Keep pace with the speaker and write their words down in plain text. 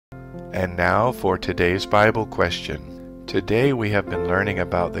And now for today's Bible question. Today we have been learning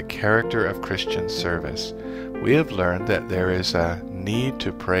about the character of Christian service. We have learned that there is a need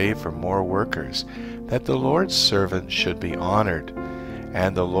to pray for more workers, that the Lord's servant should be honored,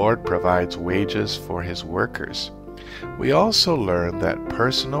 and the Lord provides wages for his workers. We also learned that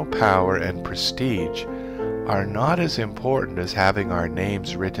personal power and prestige are not as important as having our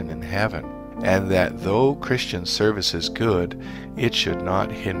names written in heaven, and that though Christian service is good, it should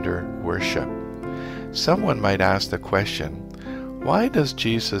not hinder worship. Someone might ask the question, why does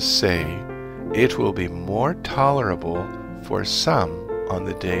Jesus say it will be more tolerable for some on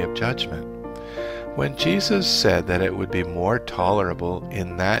the day of judgment? When Jesus said that it would be more tolerable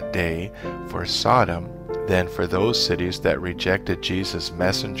in that day for Sodom than for those cities that rejected Jesus'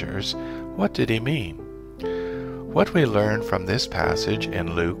 messengers, what did he mean? What we learn from this passage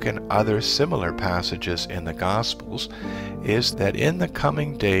in Luke and other similar passages in the Gospels is that in the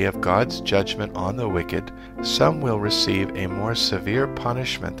coming day of God's judgment on the wicked, some will receive a more severe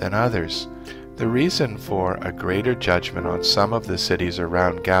punishment than others. The reason for a greater judgment on some of the cities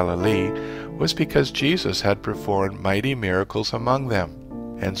around Galilee was because Jesus had performed mighty miracles among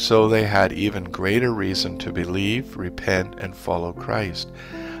them, and so they had even greater reason to believe, repent, and follow Christ.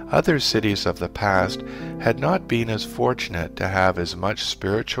 Other cities of the past had not been as fortunate to have as much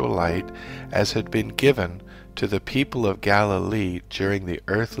spiritual light as had been given to the people of Galilee during the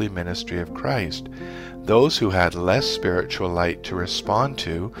earthly ministry of Christ. Those who had less spiritual light to respond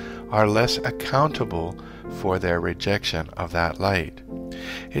to are less accountable for their rejection of that light.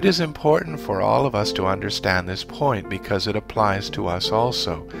 It is important for all of us to understand this point because it applies to us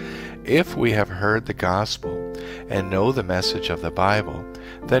also. If we have heard the gospel and know the message of the Bible,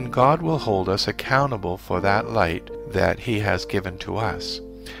 then God will hold us accountable for that light that he has given to us.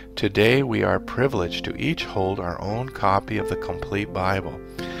 Today we are privileged to each hold our own copy of the complete Bible.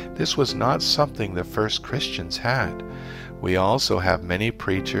 This was not something the first Christians had. We also have many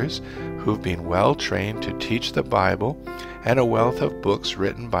preachers who've been well trained to teach the Bible and a wealth of books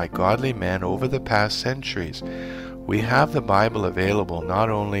written by godly men over the past centuries. We have the Bible available not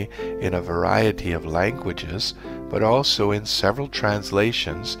only in a variety of languages, but also in several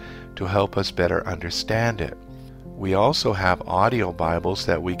translations to help us better understand it. We also have audio Bibles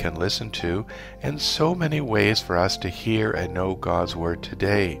that we can listen to, and so many ways for us to hear and know God's Word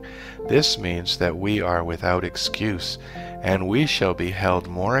today. This means that we are without excuse, and we shall be held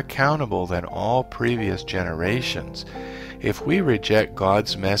more accountable than all previous generations if we reject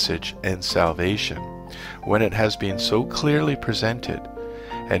God's message and salvation when it has been so clearly presented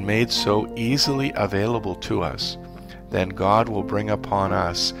and made so easily available to us. Then God will bring upon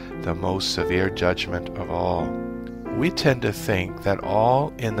us the most severe judgment of all. We tend to think that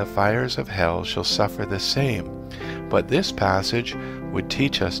all in the fires of hell shall suffer the same, but this passage would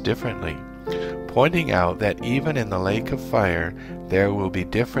teach us differently, pointing out that even in the lake of fire there will be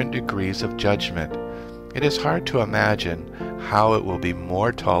different degrees of judgment. It is hard to imagine how it will be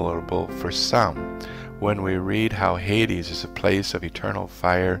more tolerable for some when we read how Hades is a place of eternal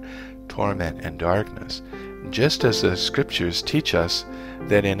fire, torment, and darkness. Just as the Scriptures teach us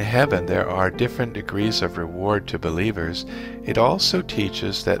that in heaven there are different degrees of reward to believers, it also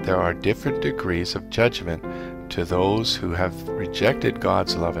teaches that there are different degrees of judgment to those who have rejected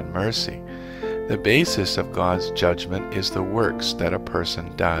God's love and mercy. The basis of God's judgment is the works that a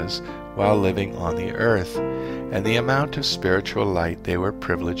person does while living on the earth, and the amount of spiritual light they were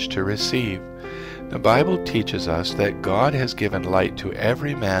privileged to receive. The Bible teaches us that God has given light to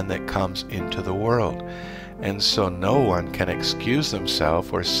every man that comes into the world, and so no one can excuse themselves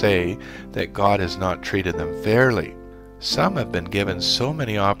or say that God has not treated them fairly. Some have been given so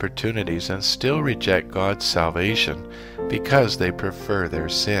many opportunities and still reject God's salvation because they prefer their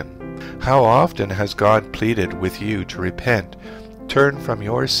sin. How often has God pleaded with you to repent, turn from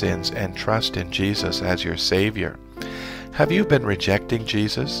your sins, and trust in Jesus as your Savior? Have you been rejecting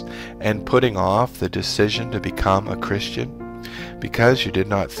Jesus and putting off the decision to become a Christian because you did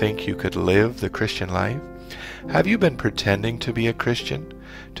not think you could live the Christian life? Have you been pretending to be a Christian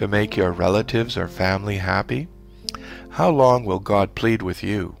to make your relatives or family happy? How long will God plead with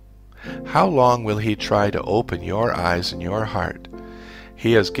you? How long will he try to open your eyes and your heart?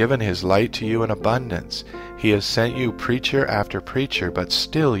 He has given his light to you in abundance. He has sent you preacher after preacher, but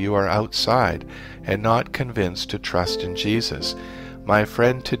still you are outside and not convinced to trust in Jesus. My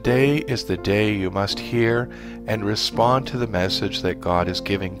friend, today is the day you must hear and respond to the message that God is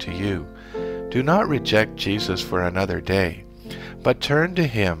giving to you. Do not reject Jesus for another day, but turn to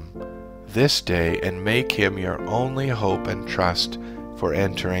him this day and make him your only hope and trust for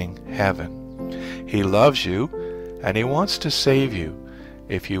entering heaven. He loves you and he wants to save you.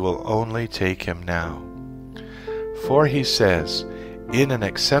 if you will only take him now. For he says, "In an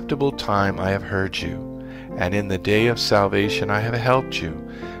acceptable time I have heard you, and in the day of salvation I have helped you.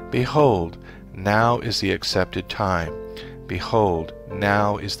 Behold, now is the accepted time. Behold,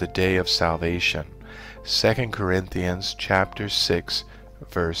 now is the day of salvation." 2 Corinthians chapter 6,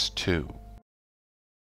 verse 2.